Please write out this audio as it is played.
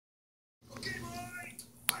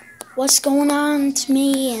What's going on to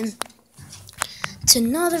me? And it's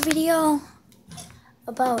another video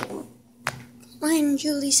about Ryan and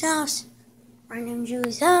Julie's house.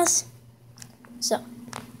 So,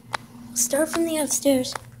 start from the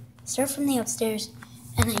upstairs,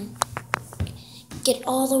 and then get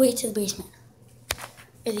all the way to the basement.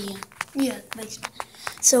 Or the basement.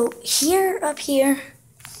 So up here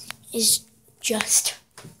is just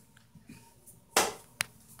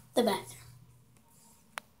the bathroom.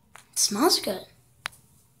 It smells good.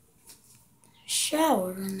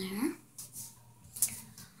 Shower in there.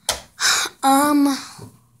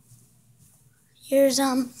 Here's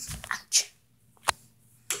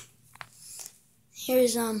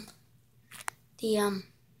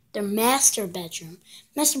their master bedroom.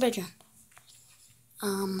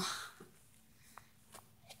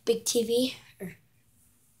 Big TV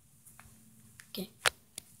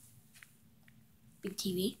big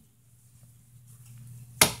TV.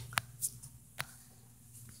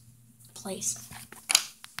 Place.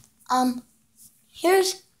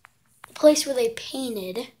 Here's the place where they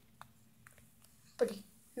painted. Pretty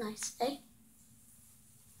nice, eh?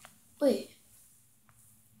 Wait.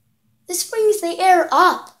 This brings the air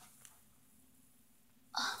up.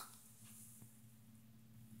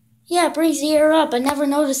 Yeah, it brings the air up. I never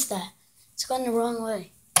noticed that. It's going the wrong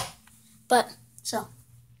way. But, so,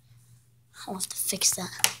 I'll have to fix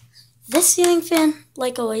that. This ceiling fan,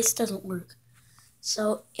 like always, doesn't work.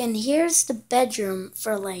 So, and here's the bedroom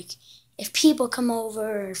for, like, if people come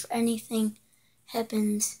over or if anything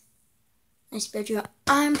happens. Nice bedroom.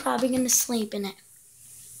 I'm probably going to sleep in it,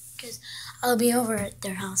 because I'll be over at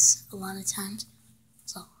their house a lot of times.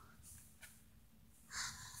 So,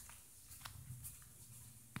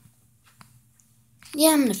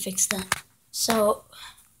 yeah, I'm going to fix that. So,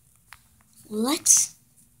 let's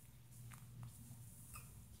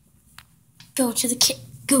go to the kitchen.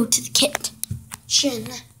 Go to the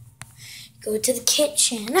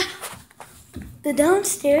kitchen. The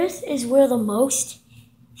downstairs is where the most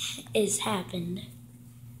is happened.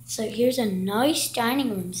 So here's a nice dining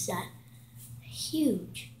room set.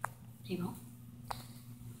 Huge. There you go.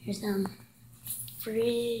 Here's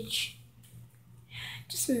fridge.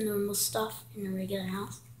 Just some normal stuff in a regular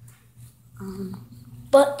house.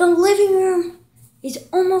 But the living room is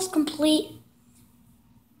almost complete.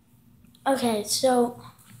 Okay, so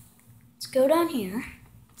let's go down here.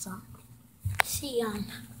 So let's see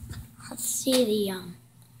the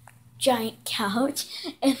giant couch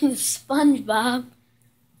and the SpongeBob,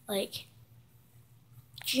 like,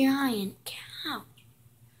 giant couch.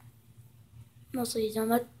 Mostly he's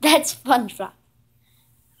talking about that's SpongeBob.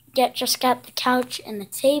 Just got the couch and the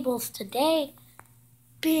tables today.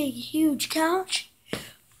 Big, huge couch.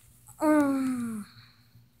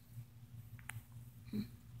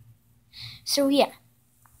 So yeah.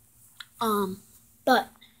 But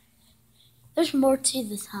there's more to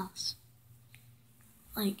this house.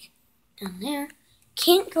 Like, down there.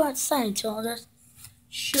 Can't go outside, so I'll just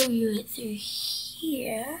show you it through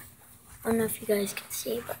here. I don't know if you guys can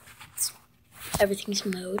see, but everything's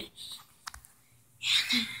mowed.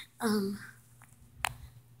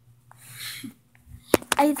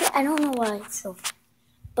 I don't know why it's so,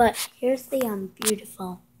 but here's the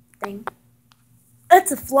beautiful thing.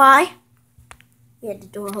 It's a fly. We had the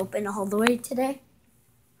door open all the way today.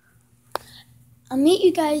 I'll meet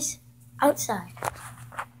you guys outside.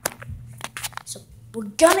 So we're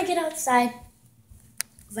gonna get outside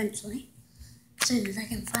eventually, as soon as I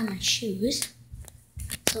can find my shoes.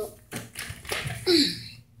 So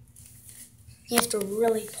you have to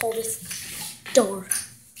really pull this door.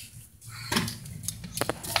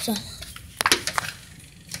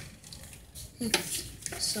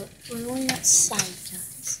 So we're going outside,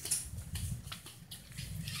 guys.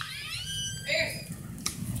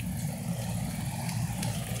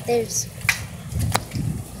 There's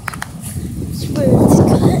where it's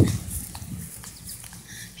cut.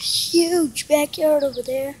 Huge backyard over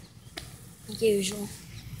there. Like usual.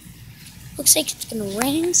 Looks like it's gonna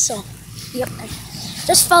rain, so yep. I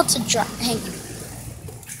just felt a drop. Hang on.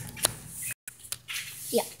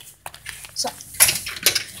 Yeah. So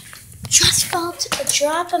just felt a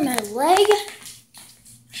drop on my leg.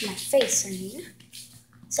 My face, I mean.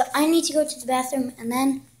 So I need to go to the bathroom and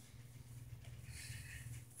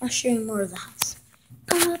I'll show you more of the house.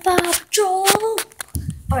 Patrol!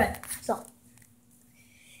 Alright, so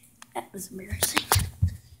that was embarrassing.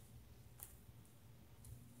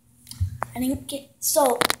 I didn't get,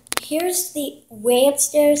 so here's the way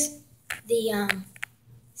upstairs, the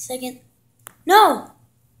second, no!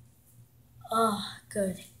 Oh,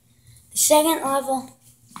 good. The second level,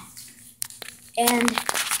 and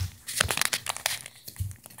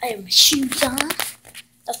I have my shoes on.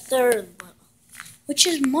 The third level, which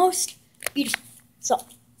is most beautiful. So,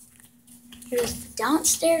 here's the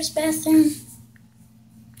downstairs bathroom.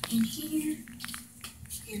 In here.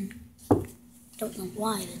 And I don't know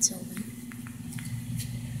why that's open.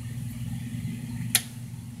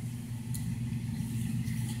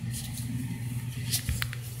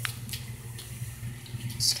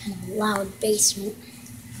 It's kind of a loud basement.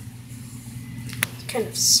 It kind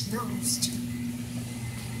of smells too.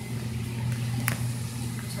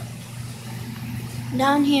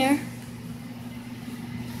 Down here.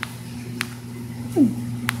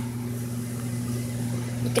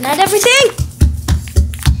 Looking at everything.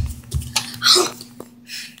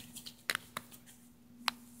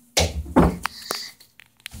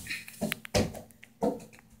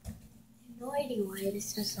 No idea why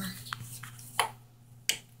this is on.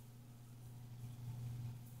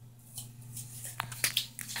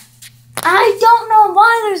 I don't know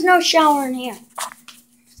why there's no shower in here.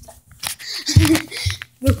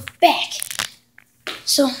 We're back.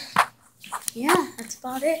 So, yeah, that's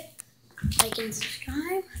about it. Like and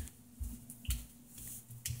subscribe.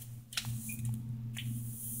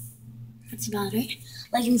 That's about it.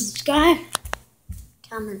 Like and subscribe.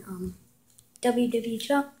 Comment on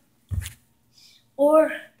WWJump.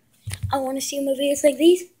 Or I want to see more videos like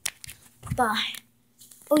these. Bye.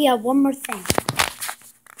 Oh yeah, one more thing.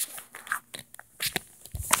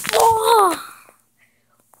 Oh!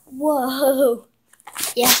 Whoa.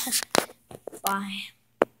 Yeah. Bye.